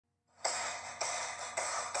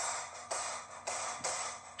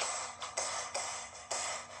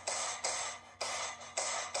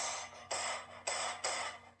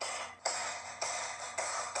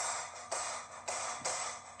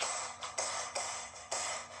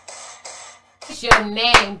Your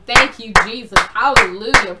name. Thank you, Jesus.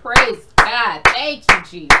 Hallelujah. Praise God. Thank you,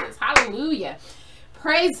 Jesus. Hallelujah.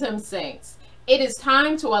 Praise him, saints. It is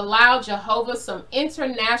time to allow Jehovah some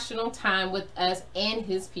international time with us and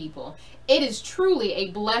his people. It is truly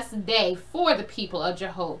a blessed day for the people of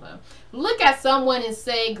Jehovah. Look at someone and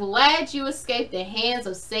say, glad you escaped the hands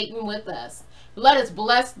of Satan with us. Let us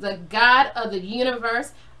bless the God of the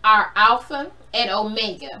universe, our Alpha and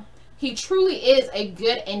Omega. He truly is a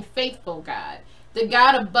good and faithful God, the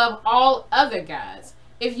God above all other gods.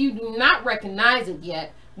 If you do not recognize it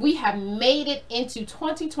yet, we have made it into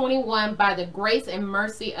 2021 by the grace and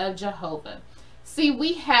mercy of Jehovah. See,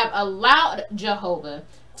 we have allowed Jehovah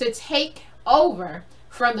to take over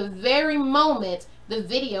from the very moment the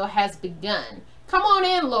video has begun. Come on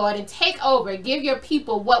in, Lord, and take over. Give your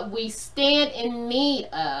people what we stand in need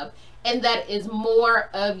of, and that is more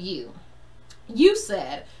of you. You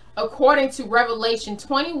said, according to Revelation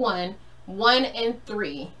 21, 1 and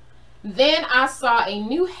 3, then I saw a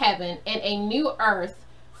new heaven and a new earth,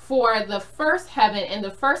 for the first heaven and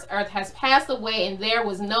the first earth has passed away, and there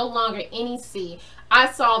was no longer any sea.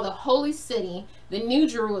 I saw the holy city, the new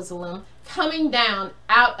Jerusalem, coming down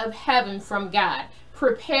out of heaven from God,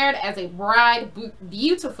 prepared as a bride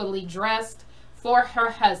beautifully dressed for her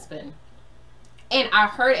husband. And I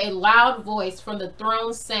heard a loud voice from the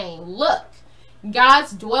throne saying, look,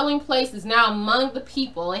 God's dwelling place is now among the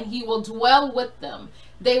people, and he will dwell with them.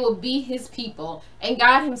 They will be his people, and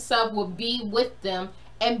God himself will be with them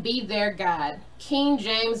and be their God. King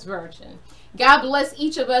James Version. God bless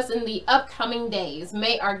each of us in the upcoming days.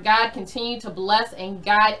 May our God continue to bless and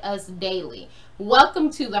guide us daily.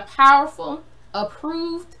 Welcome to the powerful,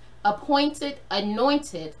 approved, appointed,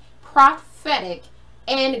 anointed, prophetic,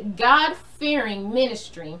 and God-fearing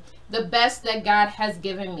ministry, the best that God has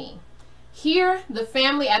given me. Here, the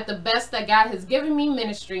family at the best that God has given me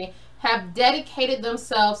ministry have dedicated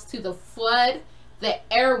themselves to the flood, the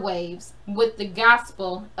airwaves with the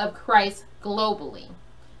gospel of Christ globally.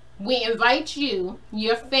 We invite you,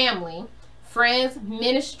 your family, friends,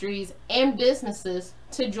 ministries, and businesses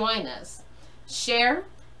to join us. Share,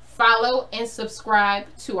 follow, and subscribe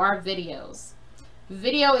to our videos.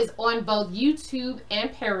 Video is on both YouTube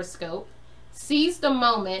and Periscope. Seize the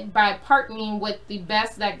moment by partnering with the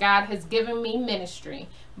best that God has given me ministry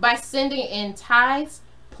by sending in tithes,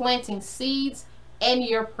 planting seeds, and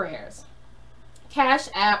your prayers. Cash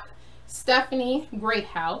App Stephanie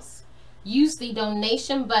Greathouse. Use the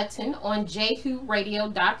donation button on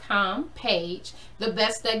jehuradio.com page, the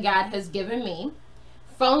best that God has given me.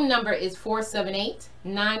 Phone number is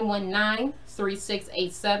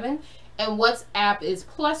 478-919-3687, and WhatsApp is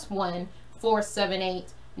 +1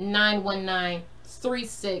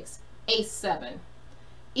 478-919-3687.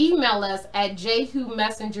 Email us at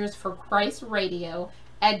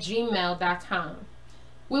jehumessengersforchristradio@gmail.com.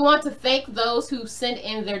 We want to thank those who sent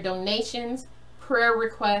in their donations, prayer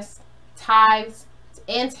requests, tithes,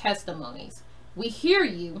 and testimonies. We hear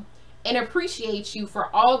you and appreciate you for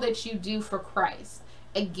all that you do for Christ.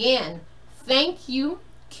 Again, thank you,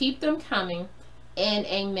 keep them coming, and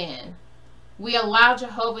amen. We allow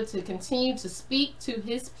Jehovah to continue to speak to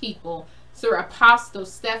his people through Apostle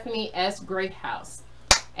Stephanie S. Greathouse.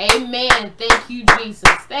 Amen. Thank you, Jesus.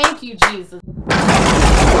 Thank you, Jesus.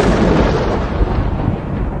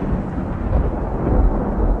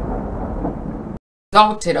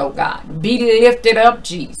 Exalted, oh God. Be lifted up,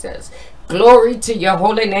 Jesus. Glory to your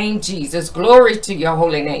holy name, Jesus. Glory to your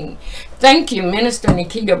holy name. Thank you, Minister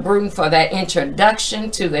Nikita Bruton, for that introduction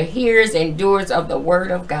to the hearers and doers of the word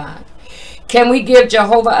of God. Can we give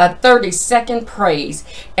Jehovah a 30-second praise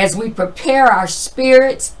as we prepare our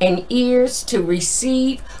spirits and ears to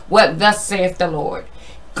receive what thus saith the Lord?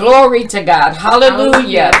 Glory to God.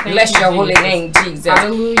 Hallelujah. Bless your holy name, Jesus.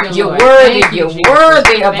 Hallelujah, you're Lord. worthy. Thank you, You're Jesus.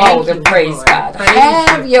 worthy of Thank all the you, praise, Lord. God. Praise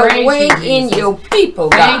Have you. your Praise way you, in Jesus. your people,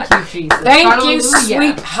 God. Thank you, Jesus. Thank Hallelujah. you,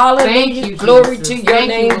 sweet. Hallelujah. Thank you, Glory Jesus. to your Thank you,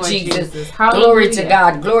 name, Lord Jesus. Jesus. Glory to Hallelujah.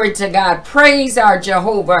 God. Glory to God. Praise our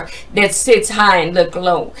Jehovah that sits high and look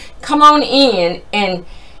low. Come on in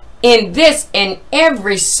this and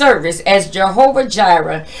every service as Jehovah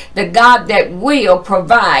Jireh, the God that will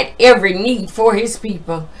provide every need for his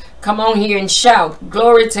people. Come on here and shout.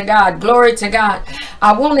 Glory to God. Glory to God.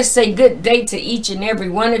 I want to say good day to each and every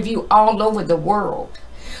one of you all over the world.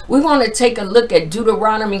 We want to take a look at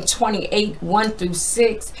Deuteronomy 28,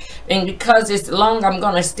 1-6. And because it's long, I'm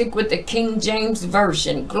going to stick with the King James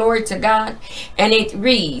Version. Glory to God. And it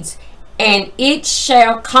reads, and it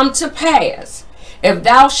shall come to pass if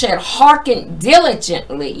thou shalt hearken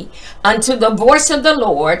diligently unto the voice of the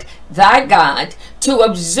Lord thy God, to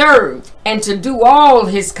observe and to do all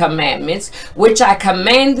his commandments, which I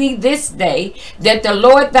command thee this day, that the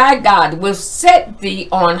Lord thy God will set thee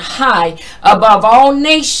on high above all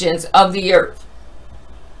nations of the earth.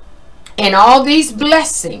 And all these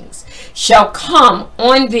blessings shall come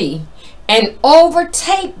on thee and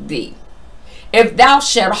overtake thee, if thou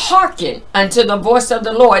shalt hearken unto the voice of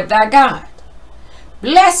the Lord thy God.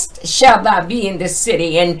 Blessed shalt thou be in the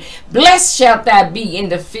city, and blessed shalt thou be in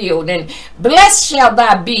the field, and blessed shall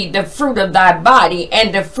thou be the fruit of thy body,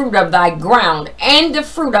 and the fruit of thy ground, and the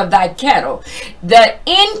fruit of thy cattle, the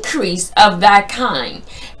increase of thy kind,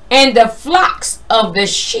 and the flocks of the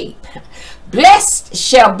sheep. Blessed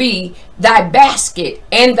shall be thy basket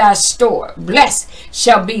and thy store. Blessed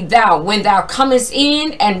shall be thou when thou comest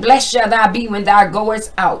in, and blessed shall thou be when thou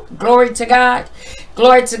goest out. Glory to God.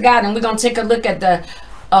 Glory to God. And we're going to take a look at the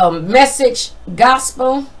Message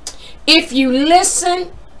gospel. If you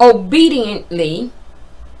listen obediently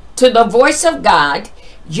to the voice of God,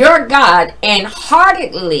 your God, and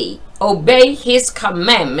heartedly obey his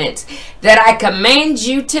commandments that I command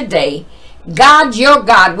you today, God, your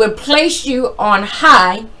God, will place you on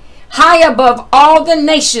high above all the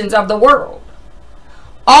nations of the world.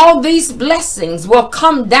 All these blessings will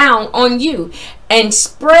come down on you and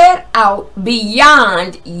spread out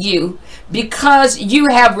beyond you, because you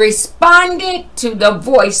have responded to the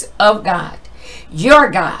voice of God, your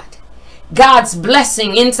God. God's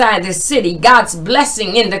blessing inside the city, God's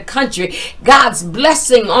blessing in the country, God's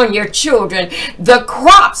blessing on your children, the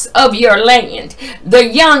crops of your land, the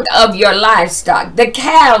young of your livestock, the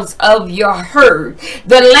calves of your herd,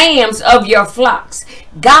 the lambs of your flocks.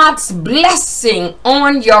 God's blessing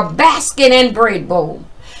on your basket and bread bowl.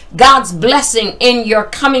 God's blessing in your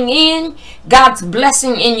coming in, God's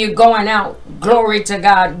blessing in you going out. Glory to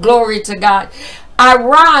God. Glory to God. I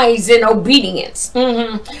rise in obedience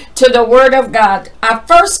to the word of God. I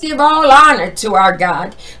first give all honor to our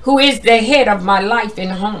God, who is the head of my life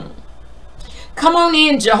and home. Come on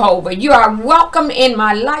in, Jehovah. You are welcome in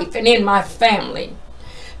my life and in my family.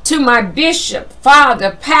 To my bishop,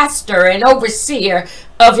 father, pastor, and overseer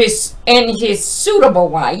of his suitable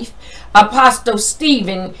wife, Apostle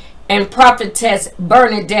Stephen and Prophetess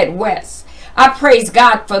Bernadette West. I praise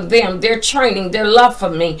God for them, their training, their love for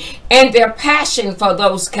me, and their passion for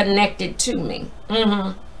those connected to me.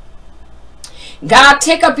 God,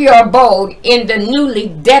 take up your abode in the newly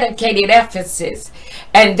dedicated Ephesus,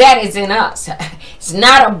 and that is in us. It's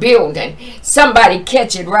not a building. Somebody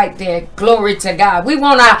catch it right there. Glory to God. We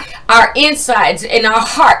want our insides and our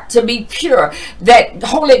heart to be pure, that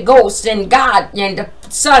Holy Ghost and God and the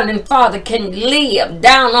Son and Father can live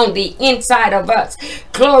down on the inside of us.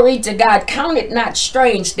 Glory to God. Count it not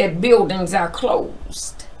strange that buildings are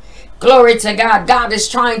closed. Glory to God. God is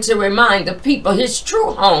trying to remind the people his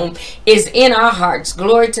true home is in our hearts.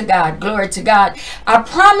 Glory to God. Glory to God. I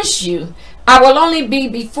promise you, I will only be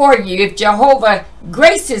before you if Jehovah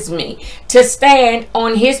graces me to stand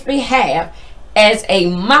on his behalf as a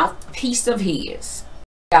mouthpiece of his.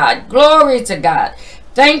 God. Glory to God.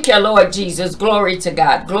 Thank you, Lord Jesus. Glory to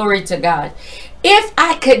God. Glory to God. If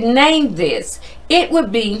I could name this, it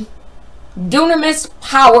would be Dunamis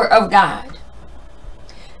Power of God.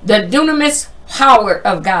 The Dunamis Power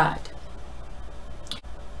of God.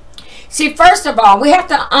 See, first of all, we have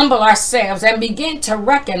to humble ourselves and begin to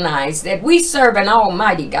recognize that we serve an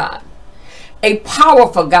almighty God, a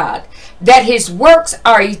powerful God, that his works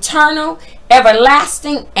are eternal,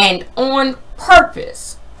 everlasting, and on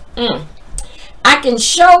purpose. I can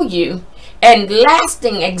show you a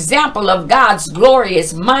lasting example of God's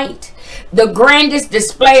glorious might. The grandest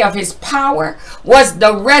display of his power was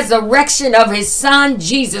the resurrection of his son,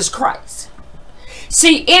 Jesus Christ.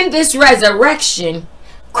 See, in this resurrection,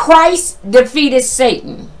 Christ defeated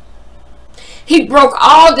Satan. He broke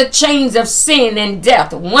all the chains of sin and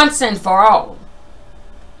death once and for all.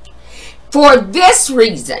 For this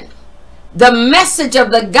reason, the message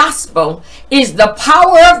of the gospel is the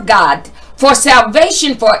power of God for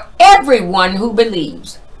salvation for everyone who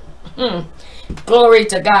believes. Glory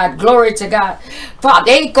to God. Glory to God. Father,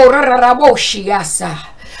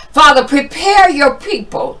 prepare your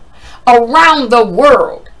people around the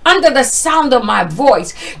world under the sound of my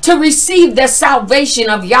voice to receive the salvation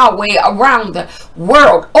of Yahweh around the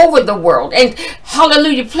world, over the world. And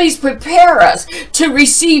hallelujah, please prepare us to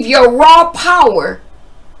receive your raw power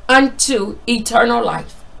unto eternal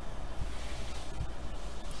life.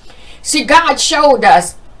 See, God showed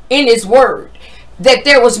us in his word that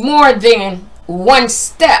there was more than one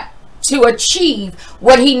step to achieve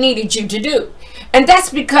what he needed you to do. And that's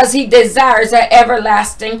because he desires an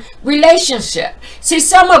everlasting relationship. See,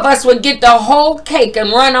 some of us would get the whole cake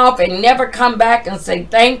and run off and never come back and say,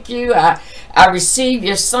 thank you, I received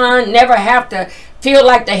your son. Never have to feel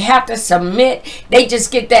like they have to submit. They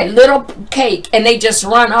just get that little cake and they just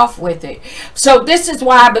run off with it. So this is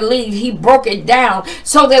why I believe he broke it down,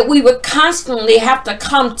 so that we would constantly have to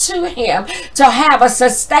come to him to have a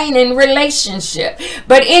sustaining relationship.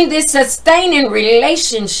 But in this sustaining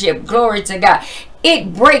relationship, glory to God,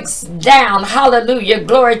 it breaks down, hallelujah,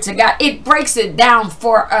 glory to God. It breaks it down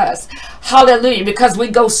for us, hallelujah, because we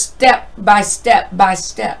go step by step by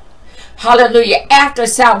step. Hallelujah. After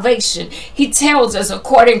salvation, he tells us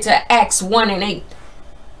according to Acts 1:8.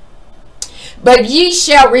 But ye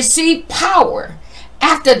shall receive power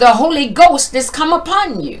after the Holy Ghost is come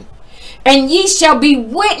upon you. And ye shall be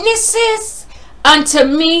witnesses unto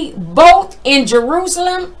me both in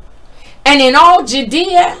Jerusalem and in all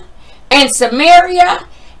Judea and Samaria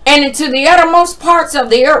and into the uttermost parts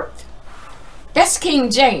of the earth. That's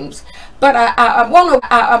King James. But I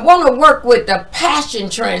want to work with the Passion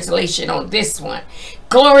Translation on this one.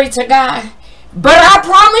 Glory to God. But I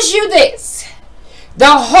promise you this. The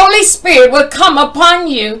Holy Spirit will come upon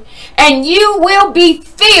you, and you will be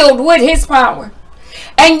filled with his power.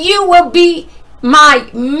 And you will be my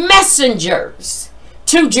messengers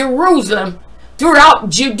to Jerusalem,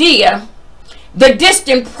 throughout Judea, the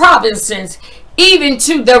distant provinces, even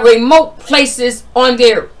to the remote places on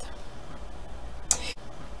the earth.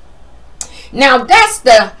 Now that's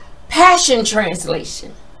the Passion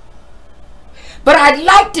Translation. But I'd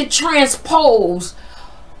like to transpose,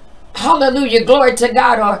 hallelujah, glory to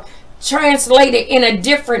God, or translate it in a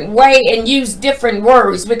different way and use different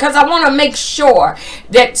words, because I want to make sure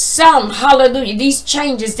that hallelujah, these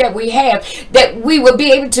changes that we have, that we will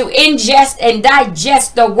be able to ingest and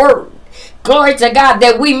digest the word. Glory to God,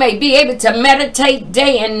 that we may be able to meditate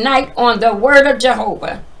day and night on the word of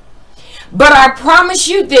Jehovah. But I promise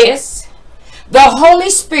you this. The Holy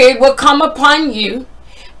Spirit will come upon you,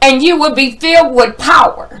 and you will be filled with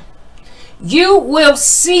power. You will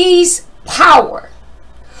seize power,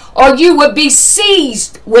 or you will be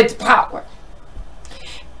seized with power.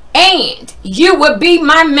 And you will be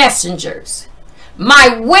my messengers,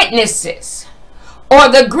 my witnesses, or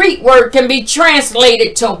the Greek word can be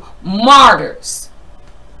translated to martyrs,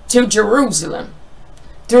 to Jerusalem,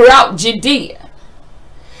 throughout Judea,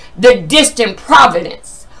 the distant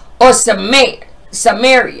province, or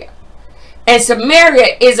Samaria. And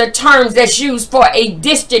Samaria is a term that's used for a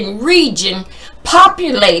distant region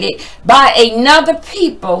populated by another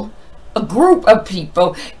people, a group of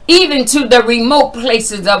people, even to the remote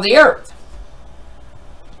places of the earth.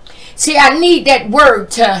 See, I need that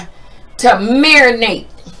word to marinate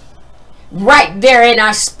right there in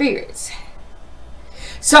our spirits.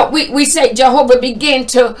 So we say, Jehovah, begin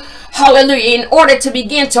to, hallelujah, in order to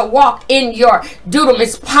begin to walk in your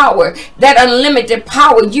dunamis power, that unlimited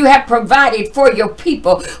power you have provided for your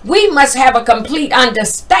people, we must have a complete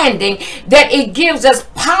understanding that it gives us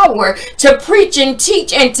power to preach and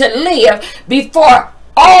teach and to live before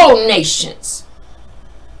all nations.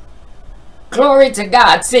 Glory to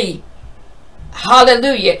God. See,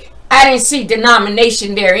 hallelujah, I didn't see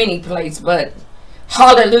denomination there any place, but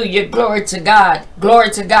hallelujah, glory to God, glory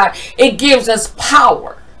to God. It gives us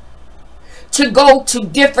power to go to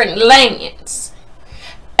different lands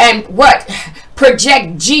and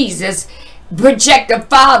project Jesus, project the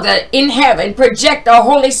Father in heaven, project the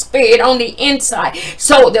Holy Spirit on the inside,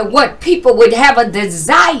 so that people would have a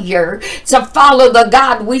desire to follow the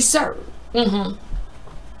God we serve.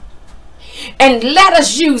 And let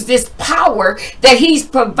us use this power that he's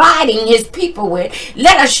providing his people with.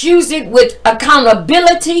 Let us use it with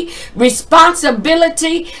accountability,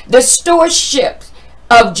 responsibility, the stewardship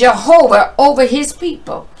of Jehovah over his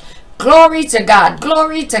people. Glory to God.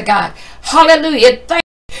 Glory to God. Hallelujah.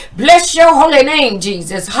 Bless your holy name,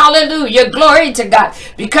 Jesus. Hallelujah. Glory to God.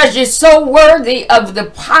 Because you're so worthy of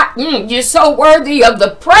the you're so worthy of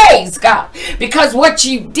the praise, God. Because what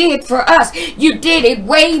you did for us, you did it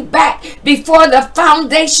way back before the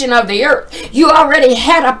foundation of the earth. You already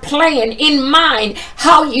had a plan in mind,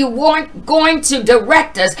 how you weren't going to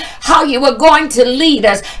direct us, how you were going to lead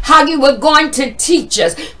us, how you were going to teach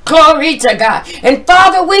us. Glory to God. And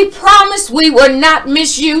Father, we promise we will not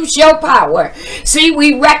misuse your power. See,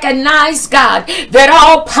 we recognize, God, that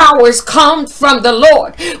all powers come from the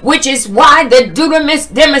Lord, which is why the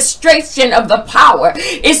dunamis demonstration of the power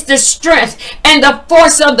is the strength and the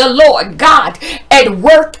force of the Lord God at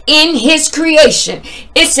work in his creation.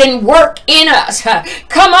 It's in work in us.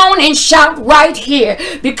 Come on and shout right here,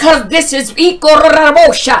 because this is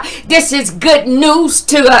good news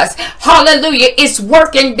to us. Hallelujah. It's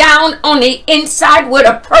working down on the inside with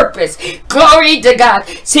a purpose. Glory to God.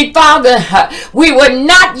 See, Father, we will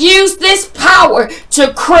not use this power to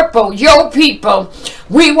cripple your people.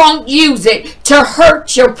 We won't use it to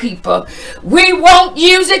hurt your people. We won't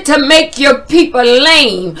use it to make your people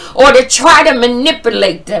lame, or to try to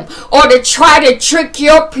manipulate them, or to try to trick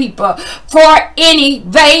your people for any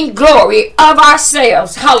vain glory of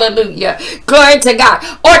ourselves. Hallelujah. Glory to God.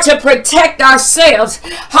 Or to protect ourselves.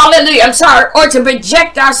 Hallelujah. I'm sorry. Or to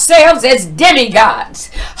project ourselves as demigods.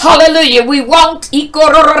 Hallelujah. We won't. We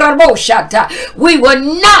will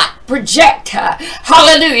not project,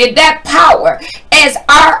 hallelujah, that power as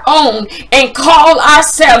our own and call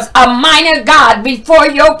ourselves a minor God before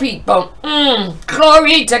your people.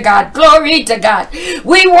 Glory to God. Glory to God.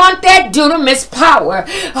 We want that dunamis power,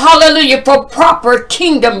 hallelujah, for proper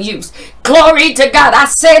kingdom use. Glory to God. I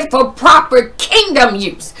said for proper kingdom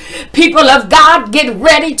use. People of God, get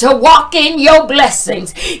ready to walk in your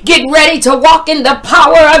blessings. Get ready to walk in the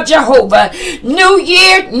power of Jehovah. New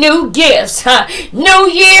year, new gifts.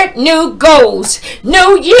 New year, new goals.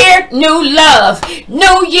 New year, new love.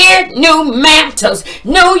 New year, new mantles.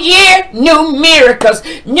 New year, new miracles.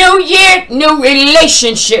 New year, new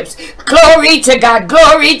relationships. Glory to God.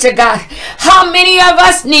 Glory to God. How many of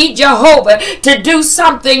us need Jehovah to do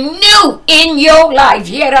something new in your life?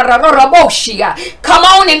 Come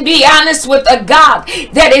on and be honest with a God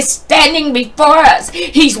that is standing before us.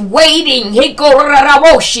 He's waiting for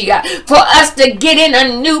us to get in a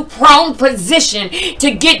new prone position,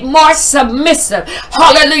 to get more submissive.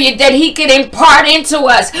 Hallelujah. That he can impart into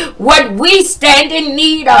us what we stand in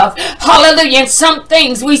need of. Hallelujah. And some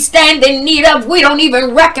things we stand in need of, we don't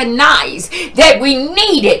even recognize that we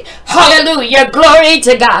need it. Hallelujah. Glory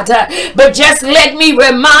to God. But just let me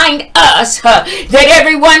remind us that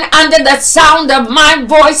everyone under the sound of my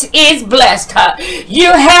voice is blessed.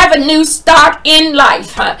 You have a new start in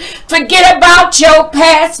life. Forget about your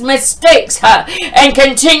past mistakes and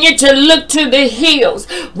continue to look to the hills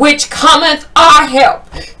which cometh our help.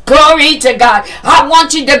 Glory to God. I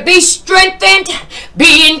want you to be strengthened,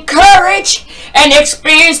 be encouraged, and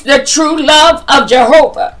experience the true love of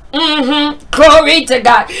Jehovah. Glory to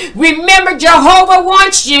God. Remember, Jehovah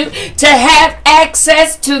wants you to have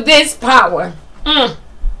access to this power.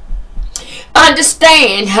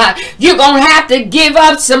 Understand, you're going to have to give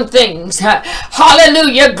up some things.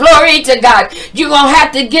 Hallelujah. Glory to God. You're going to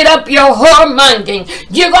have to get up your whoremongering.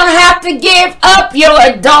 You're going to have to give up your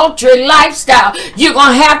adultery lifestyle. You're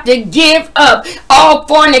going to have to give up all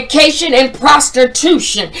fornication and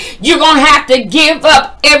prostitution. You're going to have to give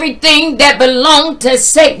up everything that belonged to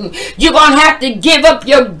Satan. You're going to have to give up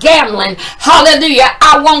your gambling. Hallelujah.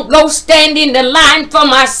 I won't go stand in the line for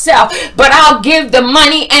myself, but I'll give the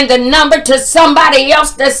money and the number to somebody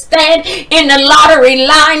else to stand in the lottery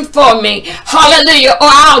line for me. Hallelujah. Or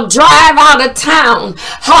I'll drive out of town.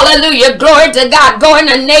 Hallelujah. Glory to God. Go in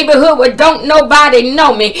a neighborhood where don't nobody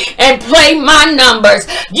know me and play my numbers.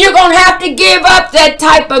 You're going to have to give up that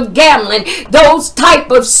type of gambling, those type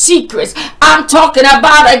of secrets. I'm talking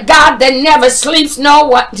about a God that never sleeps. No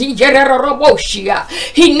one. He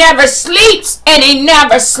never sleeps and he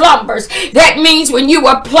never slumbers. That means when you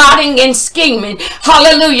were plotting and scheming,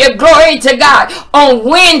 hallelujah, glory to God, on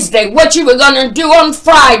Wednesday, what you were going to do on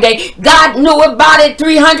Friday, God knew about it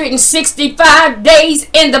 365 days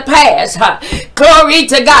in the past. Glory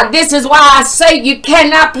to God. This is why I say you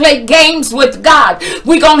cannot play games with God.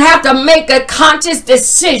 We're going to have to make a conscious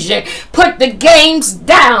decision. Put the games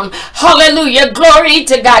down. Hallelujah. Glory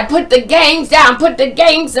to God. Put the games down. Put the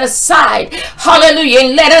games aside. Hallelujah.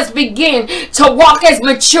 And let us begin to walk as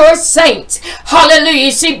mature saints. Hallelujah.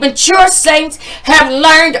 You see, mature saints have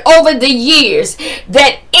learned over the years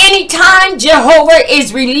that anytime Jehovah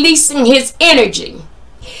is releasing his energy,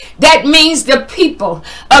 that means the people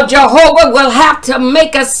of Jehovah will have to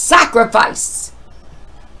make a sacrifice.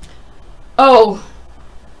 Okay.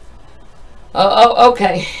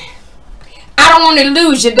 I don't want to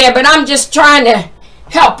lose you there, but I'm just trying to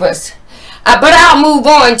help us. But I'll move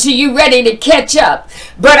on till you ready to catch up.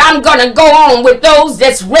 But I'm going to go on with those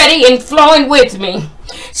that's ready and flowing with me.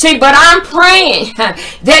 See, but I'm praying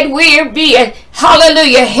that we'll be,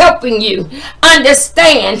 hallelujah, helping you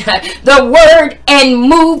understand the word and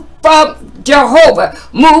move from Jehovah,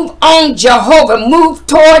 move on Jehovah, move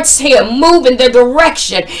towards him, move in the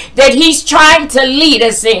direction that he's trying to lead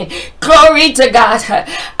us in. Glory to God.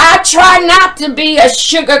 I try not to be a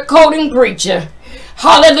sugar-coating preacher.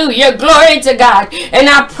 Hallelujah. Glory to God. And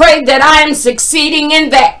I pray that I am succeeding in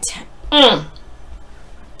that.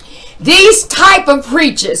 These type of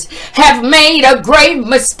preachers have made a grave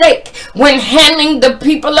mistake when handling the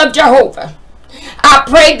people of Jehovah. I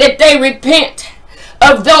pray that they repent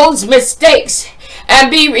of those mistakes and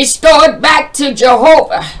be restored back to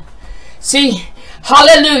Jehovah. See,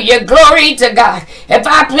 hallelujah, glory to God. If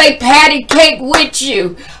I play patty cake with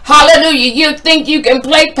you, hallelujah, you think you can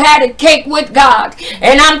play patty cake with God.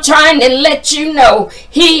 And I'm trying to let you know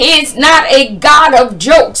he is not a God of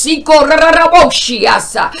jokes.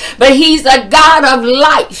 But he's a God of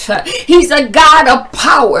life. He's a God of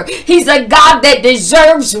power. He's a God that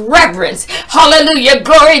deserves reverence. Hallelujah,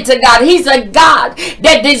 glory to God. He's a God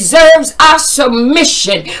that deserves our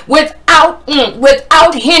submission without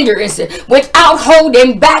hindrance, without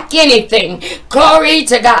holding back anything. Glory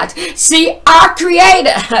to God. See, our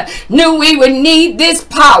Creator knew we would need this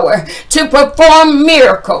power to perform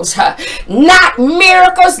miracles. Not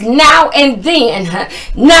miracles now and then,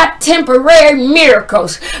 not temporary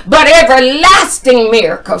miracles, but everlasting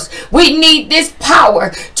miracles. We need this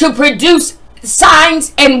power to produce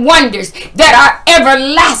signs and wonders that are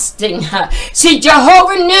everlasting. See,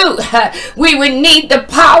 Jehovah knew we would need the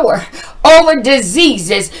power over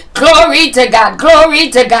diseases. Glory to God. Glory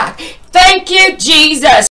to God. Thank you,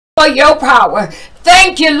 Jesus, for your power.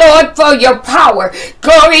 Thank you, Lord, for your power.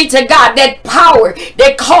 Glory to God. That power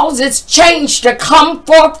that causes change to come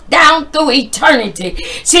forth down through eternity.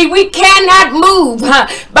 See, we cannot move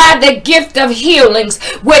by the gift of healings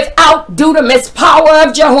without dunamis power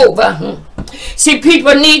of Jehovah. See,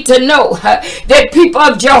 people need to know that people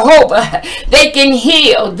of Jehovah, they can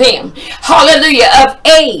heal them, hallelujah, of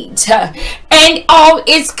AIDS and all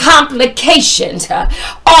its complications.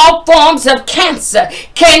 All forms of cancer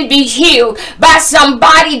can be healed by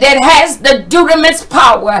somebody that has the dunamis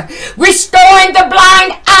power. Restoring the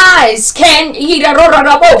blind eyes can be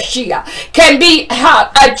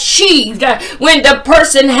achieved when the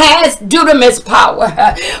person has dunamis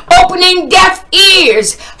power. Opening deaf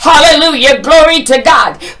ears, hallelujah, glory to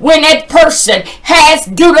God, when that person has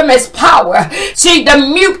dunamis power. See, the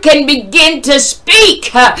mute can begin to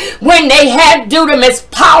speak when they have dunamis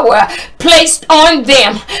power placed on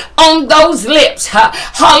them, on those lips.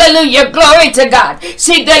 Hallelujah, glory to God.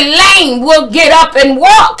 See, the lame will get up and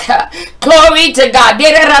walk. Glory to God.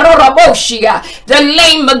 The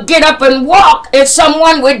lame will get up and walk if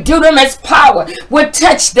someone with dunamis power would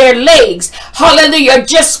touch their legs. Hallelujah,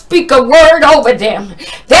 just speak a word over them.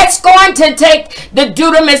 That's going to take the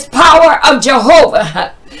dunamis power of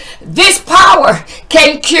Jehovah. This power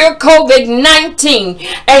can cure COVID-19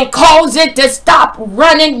 and cause it to stop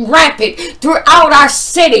running rampant throughout our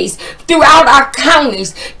cities, throughout our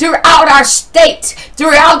counties, throughout our states,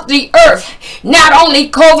 throughout the earth. Not only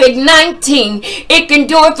COVID-19, it can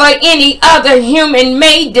do it for any other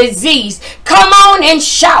human-made disease. Come on and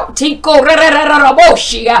shout.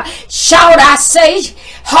 Shout, I say.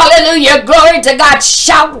 Hallelujah, glory to God.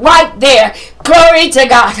 Shout right there. Glory to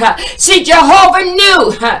God. See, Jehovah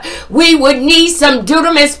knew we would need some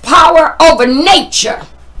dunamis power over nature.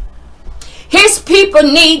 His people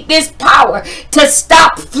need this power to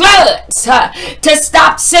stop floods, to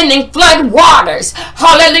stop sending flood waters.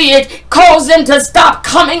 Hallelujah. Cause them to stop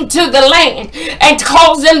coming to the land and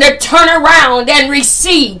cause them to turn around and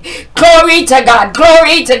recede. Glory to God.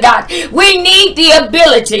 Glory to God. We need the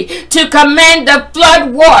ability to command the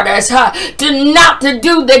flood waters to not to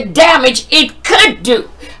do the damage it could do.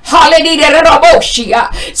 Hallelujah.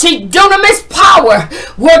 See, dunamis power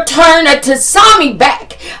will turn a tsunami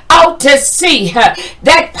back out to sea.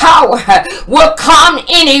 That power will calm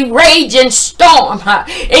any raging storm.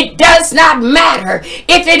 It does not matter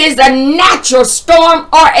if it is a natural storm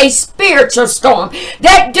or a spiritual storm.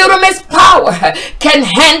 That dunamis power can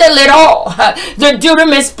handle it all. The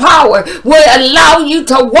dunamis power will allow you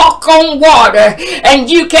to walk on water and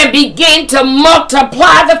you can begin to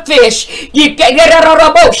multiply the fish. You can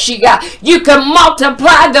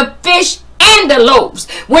multiply the fish and the loaves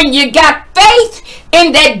when you got faith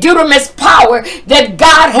in that dunamis power that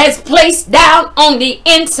God has placed down on the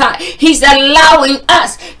inside. He's allowing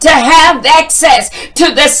us to have access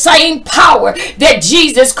to the same power that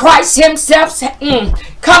Jesus Christ himself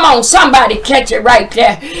Come on, somebody catch it right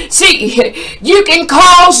there. See, you can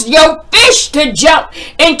cause your fish to jump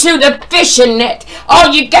into the fishing net.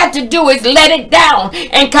 All you got to do is let it down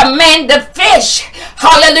and command the fish,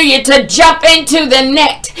 hallelujah, to jump into the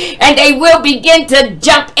net. And they will begin to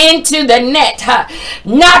jump into the net.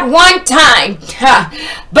 Not one time,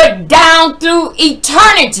 but down through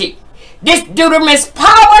eternity. This dunamis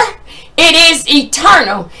power, it is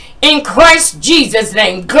eternal in Christ Jesus'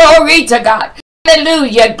 name. Glory to God.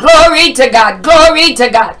 Hallelujah. Glory to God. Glory to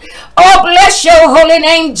God. Oh, bless your holy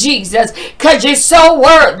name, Jesus, because you're so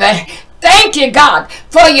worthy. Thank you, God,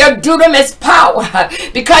 for your dunamis power,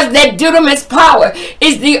 because that dunamis power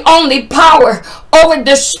is the only power over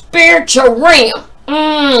the spiritual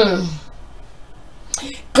realm.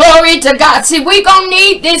 Glory to God. See, we're going to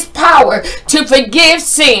need this power to forgive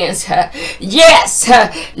sins. Yes,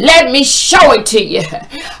 let me show it to you.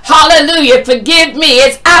 Hallelujah. Forgive me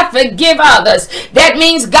as I forgive others. That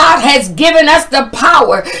means God has given us the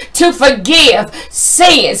power to forgive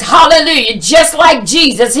sins. Hallelujah. Just like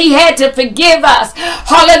Jesus, he had to forgive us.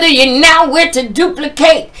 Hallelujah. Now we're to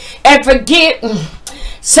duplicate and forgive.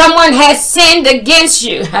 Someone has sinned against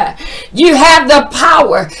you. You have the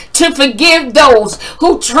power to forgive those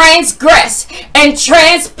who transgress and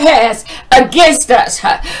trespass against us.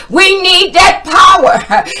 We need that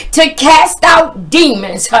power to cast out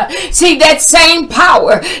demons. See, that same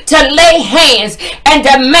power to lay hands and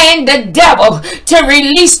demand the devil to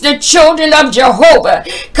release the children of Jehovah.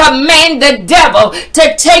 Command the devil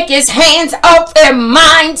to take his hands off their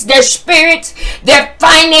minds, their spirits, their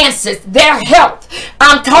finances, their health.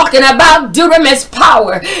 I'm talking about dunamis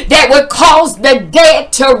power that would cause the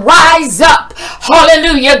dead to rise up.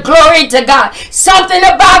 Hallelujah. Glory to God. Something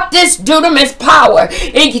about this dunamis power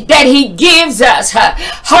that he gives us.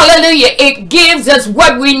 Hallelujah. It gives us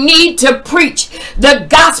what we need to preach the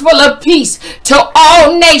gospel of peace to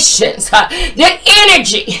all nations. The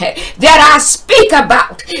energy that I speak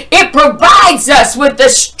about, it provides us with the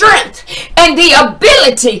strength and the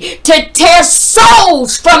ability to tear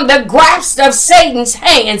souls from the grasp of Satan's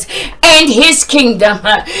hands and his kingdom.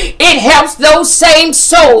 It helps those same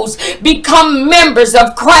souls become members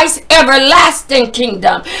of Christ's everlasting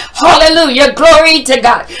kingdom. Hallelujah. Glory to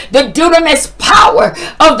God. The dunamis power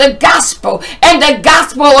of the gospel, and the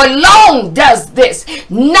gospel alone does this.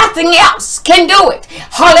 Nothing else can do it.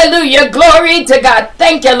 Hallelujah. Glory to God.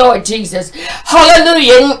 Thank you, Lord Jesus.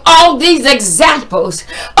 Hallelujah. And all these examples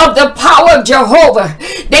of the power of Jehovah,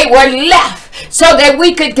 they were left so that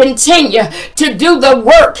we could continue to do the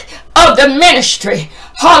work of the ministry.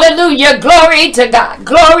 Hallelujah. Glory to God.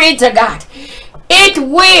 Glory to God. It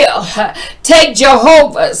will take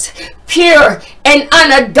Jehovah's pure and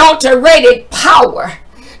unadulterated power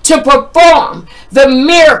to perform the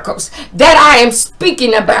miracles that I am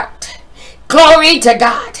speaking about. Glory to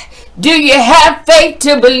God. Do you have faith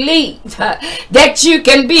to believe that you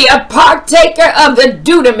can be a partaker of the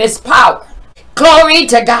dunamis power? Glory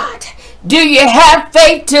to God. Do you have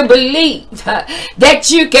faith to believe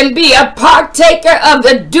that you can be a partaker of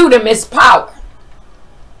the dunamis power?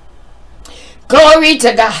 Glory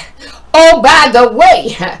to God. Oh, by the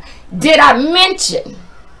way, did I mention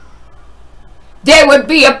there would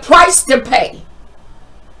be a price to pay?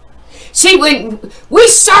 See, when we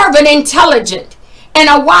serve an intelligent and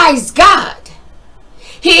a wise God,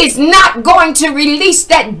 he is not going to release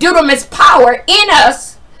that dunamis power in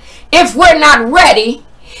us if we're not ready,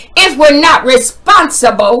 if we're not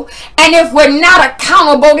responsible, and if we're not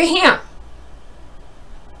accountable to him.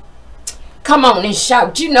 Come on and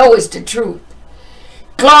shout. You know it's the truth.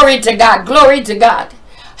 Glory to God. Glory to God.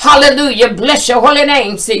 Hallelujah. Bless your holy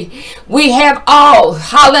name. See, we have all,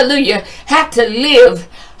 hallelujah, have to live,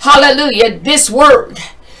 hallelujah, this word.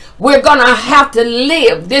 We're going to have to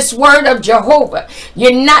live this word of Jehovah.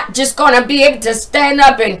 You're not just going to be able to stand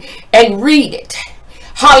up and read it.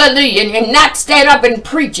 Hallelujah. And not stand up and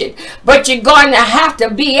preach it, but you're going to have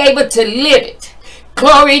to be able to live it.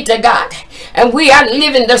 Glory to God. And we are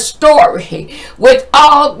living the story with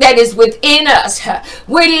all that is within us.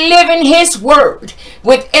 We're living his word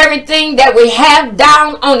with everything that we have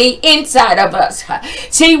down on the inside of us.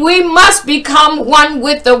 See, we must become one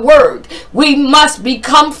with the word. We must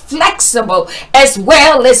become flexible as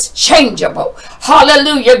well as changeable.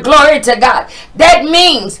 Hallelujah. Glory to God. That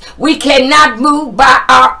means we cannot move by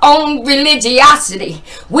our own religiosity.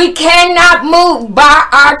 We cannot move by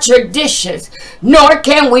our traditions, nor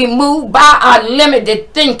can we move by our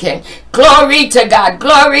limited thinking. Glory to God.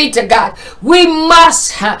 Glory to God. We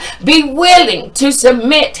must be willing to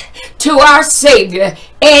submit to our Savior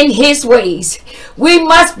and his ways. We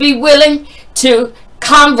must be willing to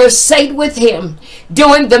conversate with him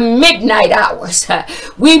during the midnight hours.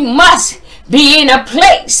 We must be in a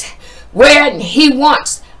place where he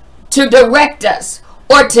wants to direct us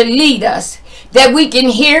or to lead us, that we can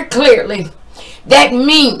hear clearly. That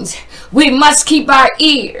means we must keep our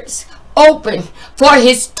ears open for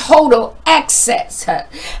his total access.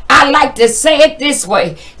 I like to say it this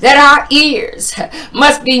way, that our ears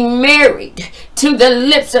must be married to the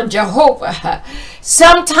lips of Jehovah.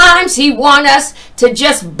 Sometimes he wants us to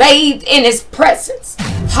just bathe in his presence.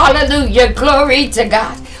 Hallelujah. Glory to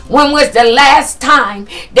God. When was the last time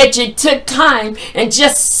that you took time and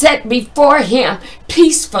just sat before him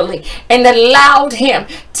peacefully and allowed him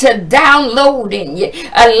to download in you,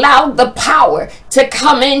 allowed the power to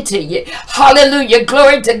come into you? Hallelujah.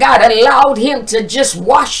 Glory to God. Allowed him to just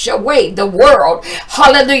wash away the world,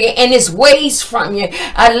 hallelujah, and his ways from you.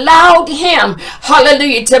 Allowed him,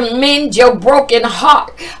 hallelujah, to mend your broken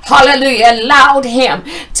heart. Hallelujah. Allowed him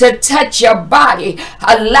to touch your body.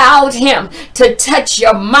 Allowed him to touch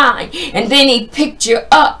your mind. And then he picked you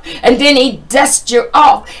up, and then he dusted you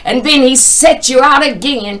off, and then he set you out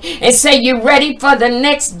again and say, you ready for the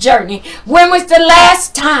next journey? When was the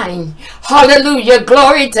last time, hallelujah,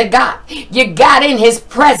 glory to God, you got in his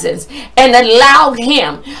presence and allowed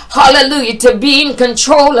him, hallelujah, to be in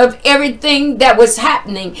control of everything that was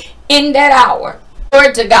happening in that hour?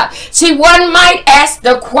 Glory to God. See, one might ask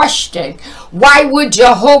the question, why would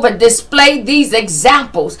Jehovah display these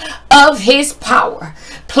examples of his power,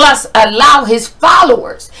 plus allow his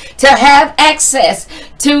followers to have access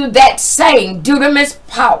to that same dunamis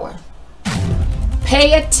power?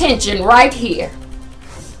 Pay attention right here.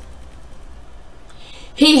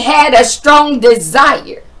 He had a strong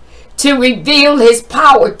desire to reveal his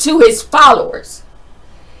power to his followers.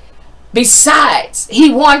 Besides,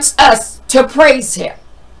 he wants us to praise him.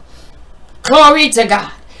 Glory to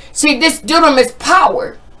God. See, this dunamis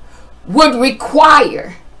power would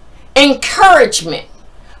require encouragement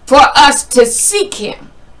for us to seek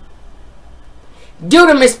him.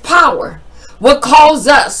 Dunamis power will cause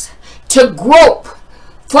us to grope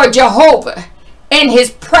for Jehovah and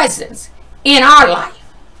his presence in our life,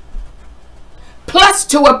 plus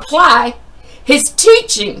to apply his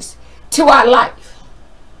teachings to our life.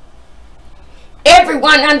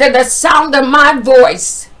 Everyone under the sound of my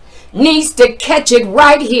voice needs to catch it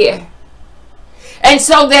right here, and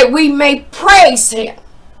so that we may praise him.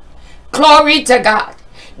 Glory to God.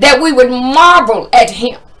 That we would marvel at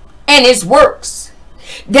him and his works,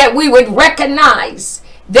 that we would recognize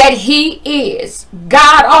that he is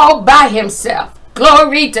God all by himself.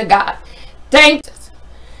 Glory to God. Thank you.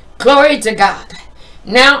 Glory to God.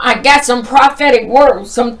 Now I got some prophetic words,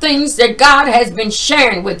 some things that God has been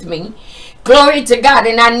sharing with me. Glory to God.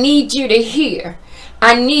 And I need you to hear.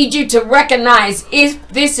 I need you to recognize if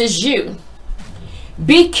this is you.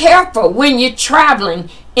 Be careful when you're traveling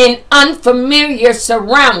in unfamiliar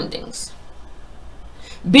surroundings.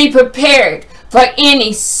 Be prepared for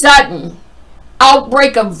any sudden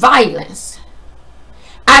outbreak of violence.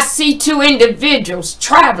 I see two individuals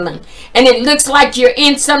traveling, and it looks like you're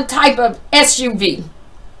in some type of SUV.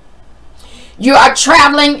 You are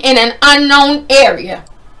traveling in an unknown area,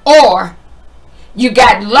 or you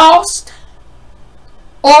got lost,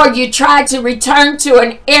 or you tried to return to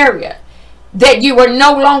an area that you were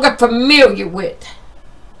no longer familiar with.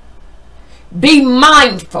 Be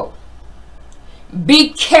mindful. Be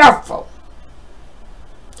careful.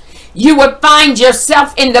 You would find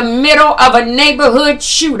yourself in the middle of a neighborhood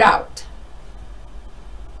shootout.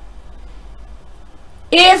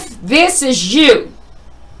 If this is you,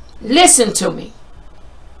 listen to me.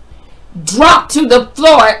 Drop to the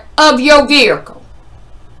floor of your vehicle,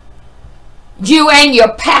 you and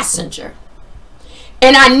your passenger,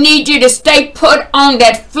 and I need you to stay put on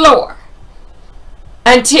that floor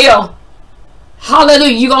until,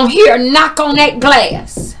 hallelujah, you're going to hear a knock on that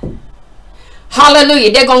glass.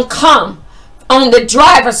 Hallelujah. They're going to come on the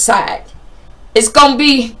driver's side. It's going to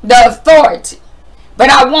be the authority. But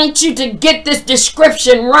I want you to get this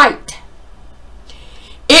description right.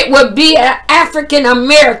 It would be an African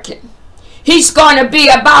American. He's going to be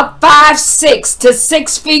about 5'6" to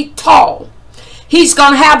 6 feet tall. He's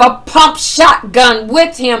going to have a pump shotgun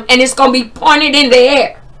with him, and it's going to be pointed in the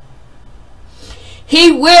air.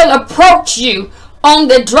 He will approach you on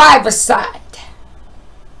the driver's side.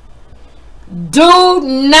 Do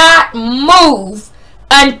not move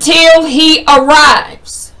until he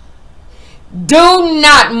arrives. Do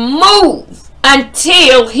not move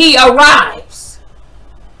until he arrives.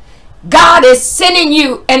 God is sending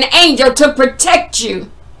you an angel to protect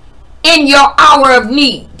you in your hour of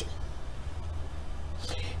need.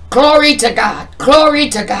 Glory to God. Glory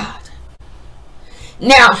to God.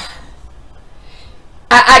 Now,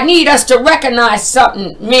 I need us to recognize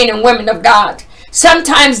something, men and women of God.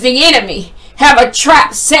 Sometimes the enemy have a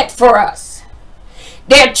trap set for us.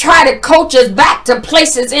 They'll try to coach us back to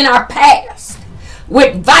places in our past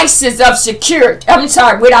with vices of security.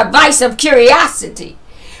 With our vice of curiosity.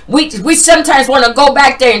 We sometimes want to go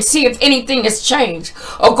back there and see if anything has changed,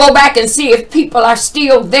 or go back and see if people are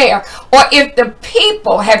still there, or if the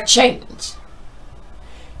people have changed.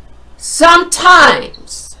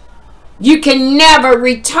 Sometimes you can never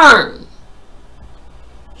return.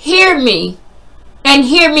 Hear me, and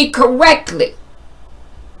hear me correctly.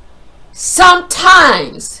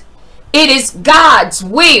 Sometimes it is God's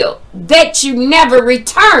will that you never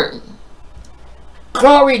return.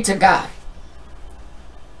 Glory to God.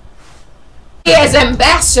 As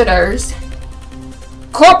ambassadors,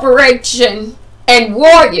 corporation, and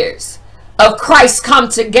warriors of Christ come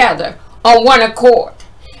together on one accord,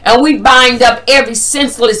 and we bind up every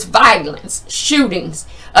senseless violence, shootings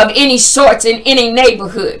of any sorts in any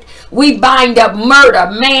neighborhood. We bind up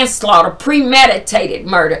murder, manslaughter, premeditated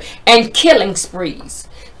murder, and killing sprees.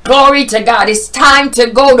 Glory to God. It's time to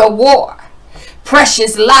go to war.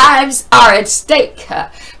 Precious lives are at stake.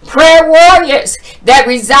 Prayer warriors that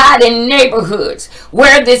reside in neighborhoods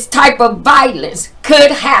where this type of violence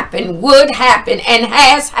could happen, would happen, and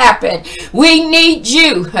has happened. We need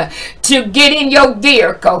you to get in your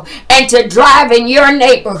vehicle and to drive in your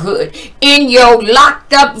neighborhood in your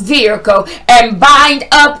locked up vehicle and bind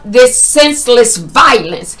up this senseless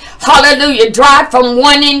violence. Hallelujah. Drive from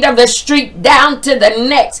one end of the street down to the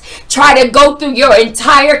next. Try to go through your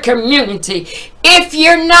entire community. If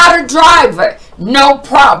you're not a driver, no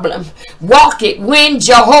problem. Walk it when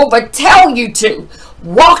Jehovah tell you to.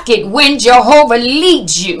 Walk it when Jehovah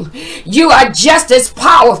leads you. You are just as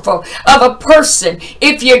powerful of a person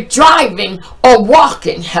if you're driving or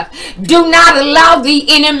walking. Do not allow the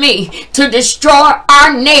enemy to destroy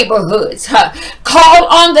our neighborhoods. Call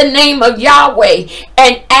on the name of Yahweh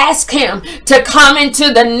and ask him to come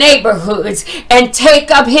into the neighborhoods and take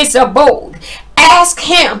up his abode. Ask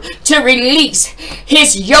him to release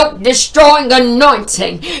his yoke-destroying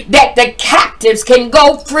anointing that the captives can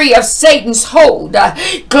go free of Satan's hold.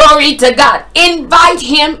 Glory to God. Invite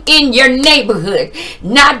him in your neighborhood,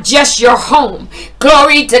 not just your home.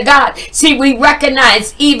 Glory to God. See, we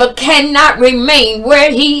recognize evil cannot remain where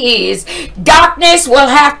he is. Darkness will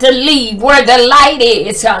have to leave where the light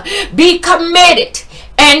is. Be committed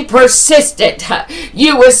and persistent.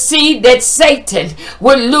 You will see that Satan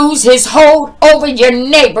will lose his hold over your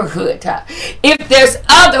neighborhood. If there's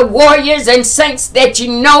other warriors and saints that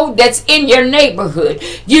you know that's in your neighborhood,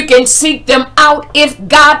 you can seek them out if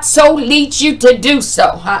God so leads you to do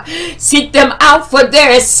so. Seek them out for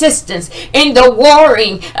their assistance in the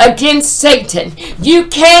warring against Satan. You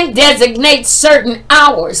can designate certain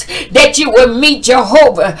hours that you will meet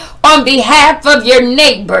Jehovah on behalf of your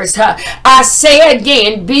neighbors. I say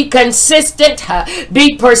again, be consistent,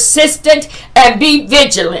 be persistent, and be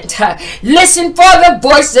vigilant. Listen for the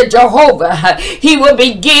voice of Jehovah. He will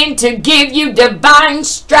begin to give you divine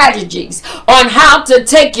strategies on how to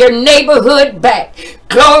take your neighborhood back.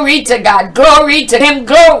 Glory to God. Glory to him.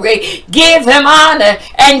 Glory. Give him honor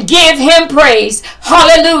and give him praise.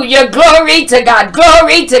 Hallelujah. Glory to God.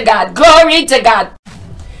 Glory to God. Glory to God.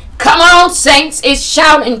 Come on, saints, it's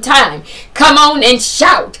shouting time. Come on and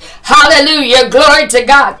shout. Hallelujah. Glory to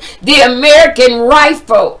God. The American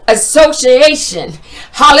Rifle Association,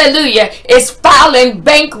 hallelujah, is filing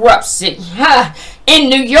bankruptcy in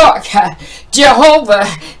New York. Jehovah,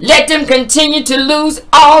 let them continue to lose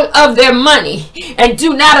all of their money and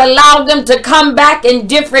do not allow them to come back in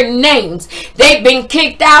different names. They've been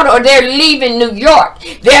kicked out or they're leaving New York.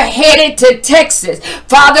 They're headed to Texas.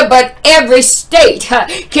 Father, but every state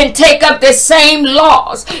can take up the same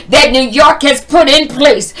laws that New York has put in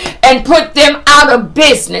place and put them out of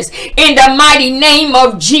business in the mighty name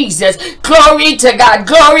of Jesus. Glory to God.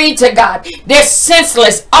 Glory to God. They're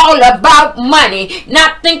senseless, all about money,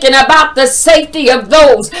 not thinking about the safety of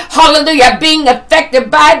those, hallelujah, being affected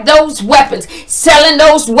by those weapons, selling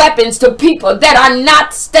those weapons to people that are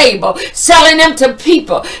not stable, selling them to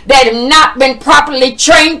people that have not been properly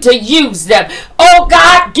trained to use them. Oh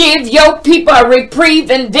God, give your people a reprieve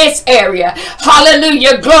in this area.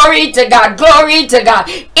 Hallelujah. Glory to God. Glory to God.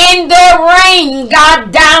 In the reign,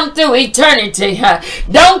 God, down through eternity.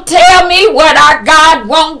 Don't tell me what our God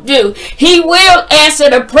won't do. He will answer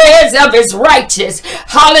the prayers of his righteous.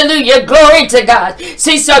 Hallelujah. Glory to God.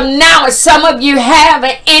 See, so now some of you have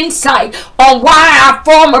an insight on why our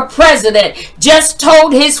former president just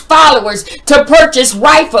told his followers to purchase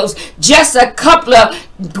rifles just a couple of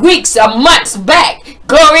weeks or months back.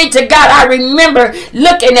 Glory to God. I remember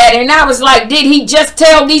looking at it and I was like, did he just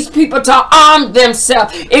tell these people to arm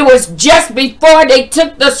themselves? It was just before they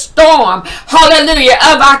took the storm, hallelujah,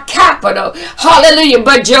 of our capital. Hallelujah.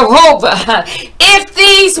 But Jehovah, if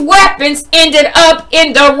these weapons ended up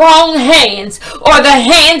in the wrong hands or the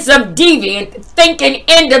hands of deviant thinking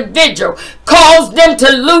individual, cause them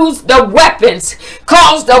to lose the weapons,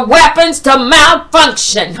 cause the weapons to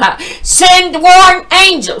malfunction, send warring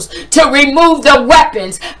angels to remove the weapons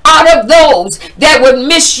out of those that would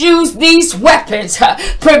misuse these weapons,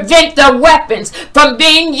 prevent the weapons from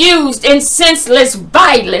being used in senseless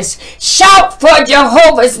violence. Shout for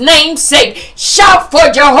Jehovah's name's sake. Shout for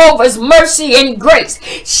Jehovah's mercy and grace.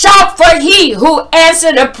 Shout for he who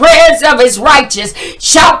answered the prayers of his righteous.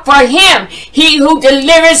 Shout for him, he who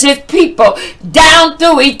delivers his people down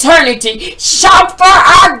through eternity. Shout for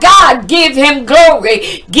our God. Give him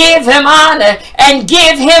glory, give him honor, and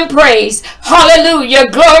give him praise. Hallelujah.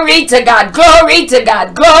 Glory to God. Glory to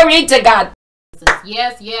God. Glory to God.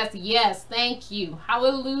 Yes, yes, yes. Thank you.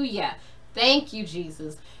 Hallelujah. Thank you,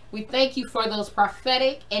 Jesus. We thank you for those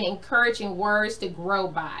prophetic and encouraging words to grow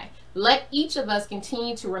by. Let each of us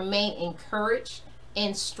continue to remain encouraged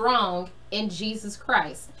and strong in Jesus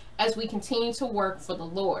Christ as we continue to work for the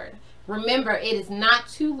Lord. Remember, it is not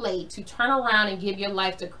too late to turn around and give your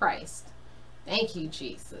life to Christ. Thank you,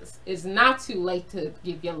 Jesus. It's not too late to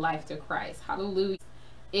give your life to Christ. Hallelujah.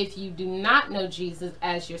 If you do not know Jesus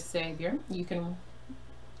as your Savior, you can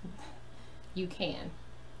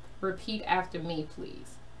repeat after me,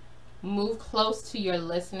 please. Move close to your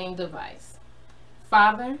listening device.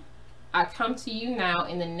 Father, I come to you now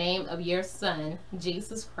in the name of your Son,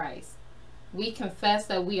 Jesus Christ. We confess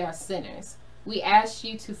that we are sinners. We ask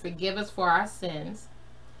you to forgive us for our sins,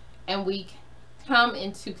 and we come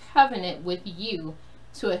into covenant with you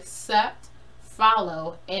to accept,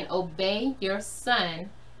 follow, and obey your Son,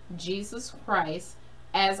 Jesus Christ,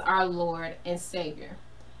 as our Lord and Savior.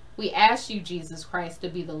 We ask you, Jesus Christ, to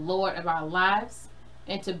be the Lord of our lives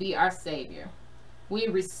and to be our Savior. We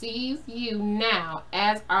receive you now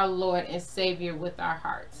as our Lord and Savior with our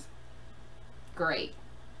hearts. Great.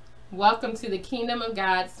 Welcome to the kingdom of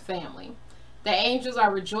God's family. The angels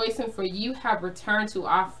are rejoicing, for you have returned to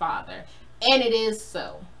our Father. And it is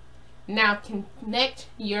so. Now connect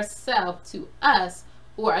yourself to us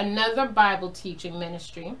or another Bible teaching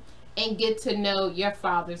ministry and get to know your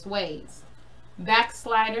Father's ways.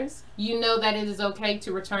 Backsliders, you know that it is okay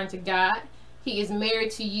to return to God. He is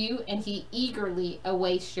married to you and he eagerly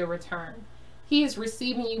awaits your return. He is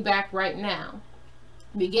receiving you back right now.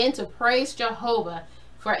 Begin to praise Jehovah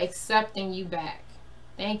for accepting you back.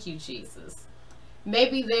 Thank you, Jesus.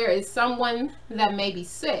 Maybe there is someone that may be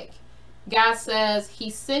sick. God says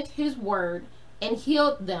he sent his word and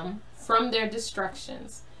healed them from their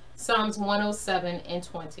destructions. Psalms 107 and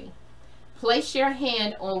 20. Place your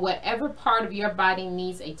hand on whatever part of your body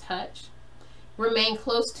needs a touch. Remain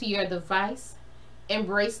close to your device.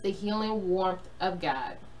 Embrace the healing warmth of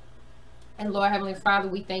God. And Lord, Heavenly Father,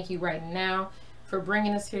 we thank you right now for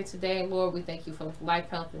bringing us here today. Lord, we thank you for life,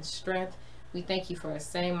 health, and strength. We thank you for a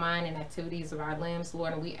sane mind and activities of our limbs,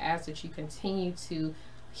 Lord, and we ask that you continue to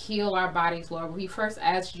heal our bodies, Lord. We first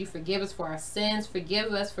ask you forgive us for our sins.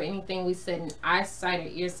 Forgive us for anything we said in eyesight or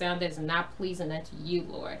ear sound that is not pleasing unto you,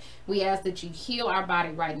 Lord. We ask that you heal our body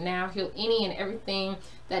right now. Heal any and everything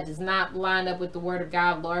that does not line up with the word of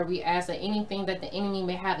God, Lord. We ask that anything that the enemy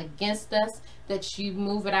may have against us, that you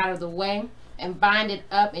move it out of the way and bind it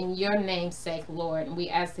up in your name's sake, Lord. And we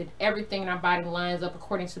ask that everything in our body lines up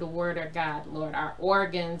according to the word of God, Lord. Our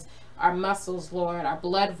organs, our muscles, Lord, our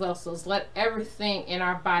blood vessels, let everything in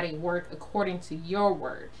our body work according to your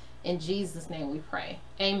word. In Jesus' name we pray.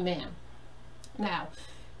 Amen. Now,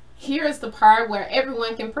 here is the part where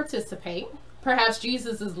everyone can participate. Perhaps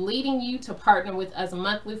Jesus is leading you to partner with us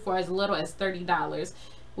monthly for as little as $30,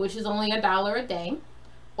 which is only $1 a day.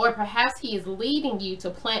 Or perhaps he is leading you to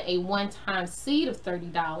plant a one-time seed of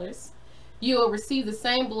 $30. You will receive the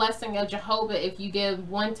same blessing of Jehovah if you give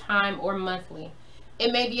one time or monthly.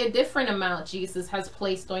 It may be a different amount Jesus has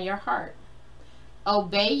placed on your heart.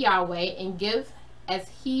 Obey Yahweh and give as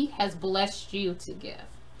he has blessed you to give.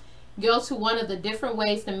 Go to one of the different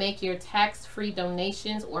ways to make your tax-free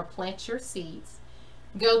donations or plant your seeds.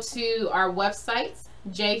 Go to our websites,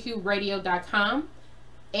 jehuradio.com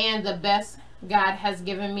and the Best God Has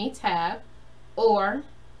Given Me tab, or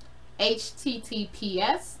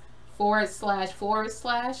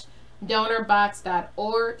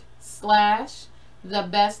https://donorbox.org/the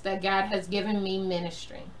Best That God Has Given Me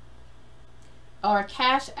ministry. Our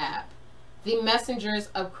Cash App, the Messengers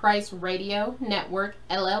of Christ Radio Network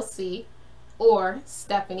LLC, or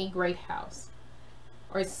Stephanie Greathouse.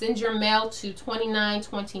 or send your mail to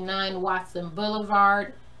 2929 Watson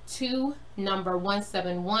Boulevard, 2, number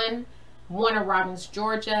 171, Warner Robins,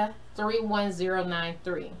 Georgia,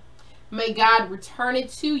 31093. May God return it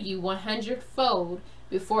to you 100-fold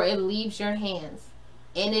before it leaves your hands.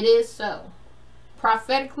 And it is so.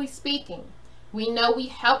 Prophetically speaking, we know we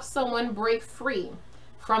help someone break free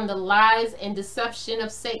from the lies and deception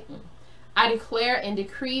of Satan. I declare and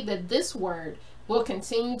decree that this word will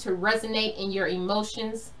continue to resonate in your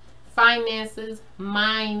emotions, finances,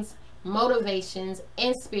 minds, motivations,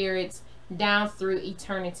 and spirits down through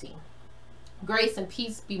eternity. Grace and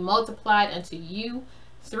peace be multiplied unto you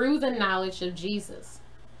through the knowledge of Jesus.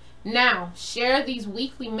 Now, share these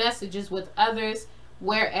weekly messages with others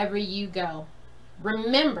wherever you go.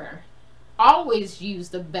 Remember, always use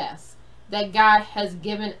the best that God has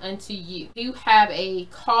given unto you. You have a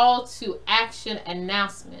call to action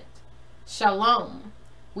announcement. Shalom.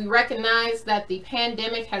 We recognize that the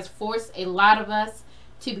pandemic has forced a lot of us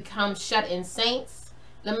to become shut-in saints.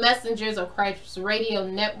 The Messengers of Christ Radio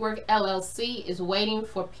Network, LLC, is waiting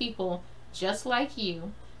for people just like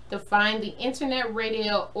you to find the internet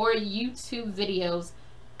radio or YouTube videos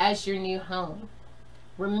as your new home.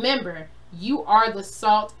 Remember, you are the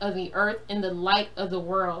salt of the earth and the light of the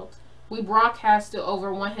world. We broadcast to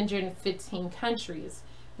over 115 countries.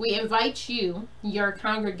 We invite you, your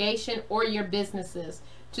congregation, or your businesses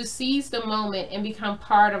to seize the moment and become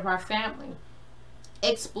part of our family.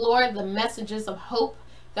 Explore the messages of hope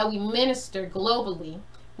that we minister globally.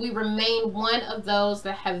 We remain one of those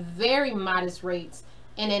that have very modest rates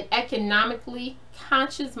in an economically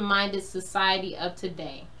conscious-minded society of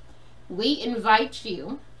today. We invite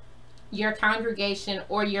you, your congregation,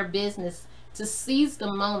 or your business to seize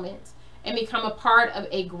the moment and become a part of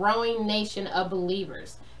a growing nation of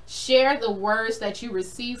believers. Share the words that you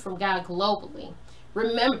receive from God globally.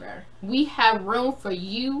 Remember, we have room for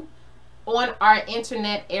you on our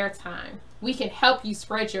internet airtime. We can help you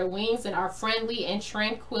spread your wings in our friendly and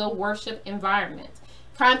tranquil worship environment.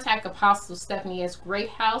 Contact Apostle Stephanie S.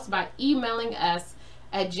 Greathouse by emailing us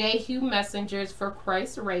at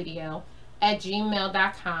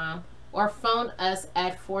jehumessengersforchrist@gmail.com or phone us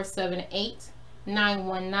at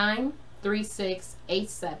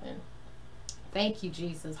 478-919-3687. Thank you,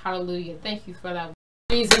 Jesus. Hallelujah. Thank you for that.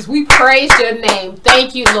 Jesus, we praise your name.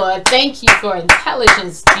 Thank you, Lord. Thank you for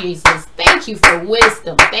intelligence, Jesus. Thank you for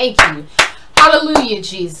wisdom. Thank you. Hallelujah,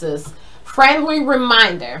 Jesus. Friendly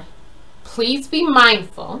reminder, please be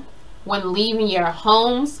mindful when leaving your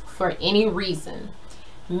homes for any reason.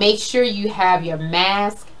 Make sure you have your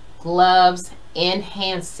mask, gloves, and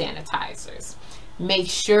hand sanitizers. Make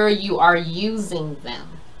sure you are using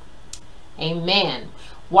them. Amen.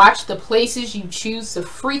 Watch the places you choose to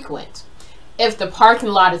frequent. If the parking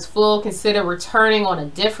lot is full, consider returning on a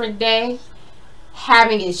different day,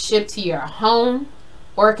 having it shipped to your home,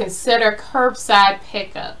 or consider curbside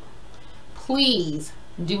pickup. Please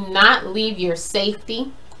do not leave your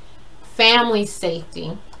safety, family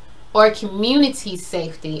safety, or community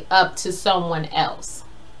safety up to someone else.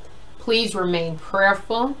 Please remain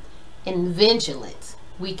prayerful and vigilant.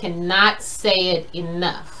 We cannot say it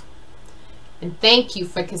enough. And thank you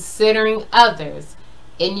for considering others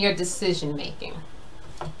in your decision making.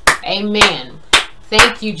 Amen.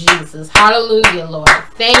 Thank you, Jesus. Hallelujah, Lord.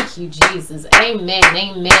 Thank you, Jesus. Amen.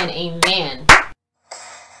 Amen. Amen.